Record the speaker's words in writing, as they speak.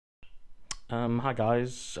Hi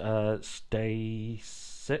guys, it's day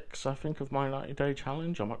 6, I think, of my 90-day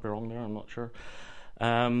challenge. I might be wrong there, I'm not sure.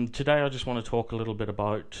 Today I just want to talk a little bit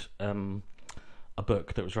about a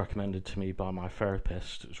book that was recommended to me by my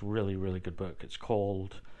therapist. It's a really, really good book. It's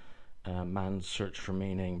called Man's Search for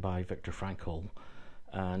Meaning by Viktor Frankl.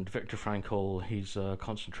 And Viktor Frankl, he's a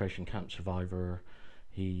concentration camp survivor.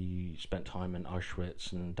 He spent time in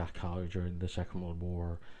Auschwitz and Dachau during the Second World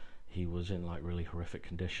War. He was in like really horrific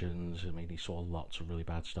conditions. I mean, he saw lots of really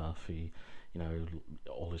bad stuff.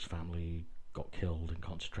 All his family got killed in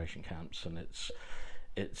concentration camps, and it's.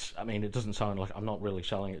 I mean, it doesn't sound like I'm not really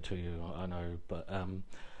selling it to you. I know, but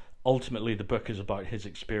ultimately, the book is about his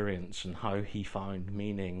experience and how he found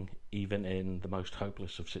meaning even in the most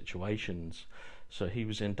hopeless of situations. So he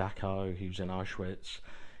was in Dachau. He was in Auschwitz.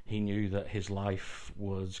 He knew that his life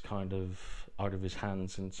was kind of out of his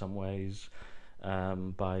hands in some ways.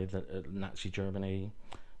 By the Nazi Germany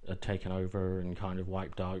had taken over and kind of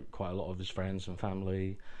wiped out quite a lot of his friends and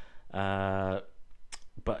family. But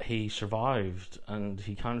he survived, and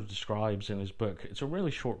he kind of describes in his book, it's a really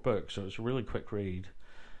short book, so it's a really quick read.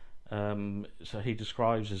 So he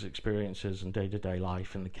describes his experiences and day-to-day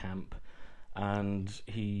life in the camp, and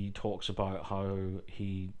he talks about how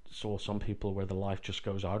he saw some people where the life just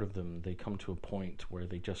goes out of them. They come to a point where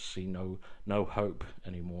they just see no hope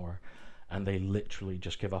anymore, and they literally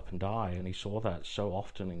just give up and die. And he saw that so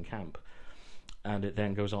often in camp. And it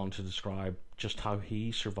then goes on to describe just how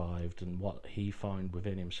he survived and what he found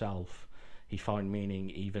within himself. He found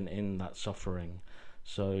meaning even in that suffering.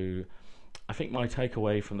 So I think my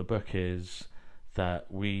takeaway from the book is that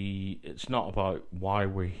it's not about why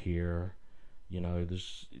we're here.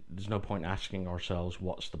 There's no point asking ourselves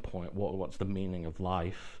what's the point, what's the meaning of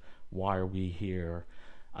life, why are we here.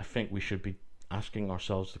 I think we should be asking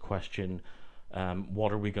ourselves the question,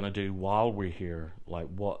 what are we going to do while we're here? Like,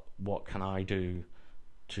 what can I do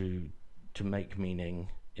to make meaning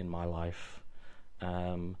in my life?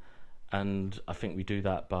 And I think we do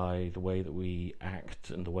that by the way that we act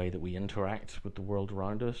and the way that we interact with the world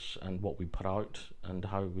around us, and what we put out, and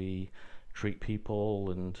how we treat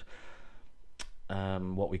people, and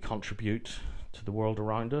what we contribute to the world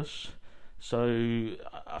around us. So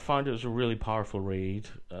I find it was a really powerful read.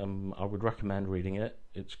 I would recommend reading it.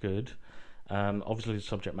 It's good. Obviously the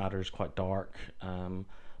subject matter is quite dark,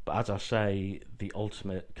 but as I say, the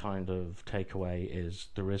ultimate kind of takeaway is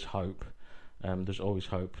there is hope. There's always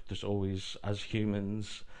hope. There's always, as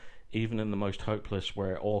humans, even in the most hopeless,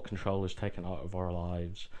 where all control is taken out of our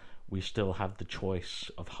lives, we still have the choice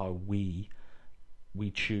of how we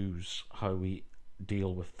choose how we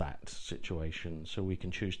deal with that situation. So we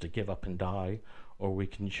can choose to give up and die, or we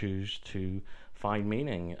can choose to find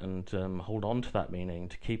meaning and hold on to that meaning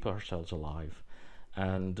to keep ourselves alive.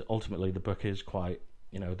 And ultimately the book is quite,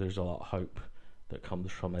 there's a lot of hope that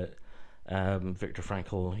comes from it. Viktor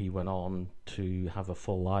Frankl, he went on to have a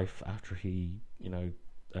full life after he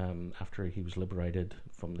was liberated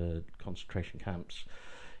from the concentration camps.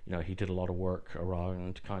 He did a lot of work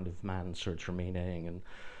around kind of man's search for meaning, and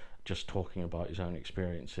just talking about his own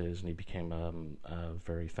experiences, and he became a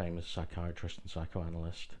very famous psychiatrist and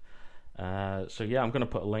psychoanalyst. So yeah, I'm going to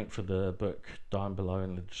put a link for the book down below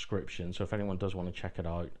in the description, so if anyone does want to check it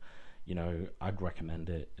out, I'd recommend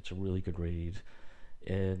it. It's a really good read.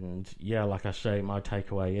 And yeah, like I say, my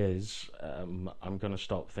takeaway is I'm going to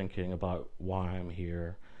stop thinking about why I'm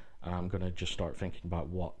here, and I'm going to just start thinking about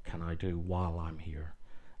what can I do while I'm here.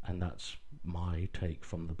 And that's my take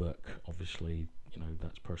from the book. Obviously,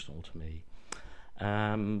 that's personal to me.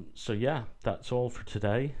 So yeah, that's all for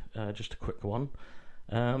today. Just a quick one.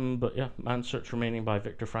 But yeah, Man's Search for Meaning by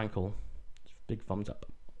Viktor Frankl. Big thumbs up.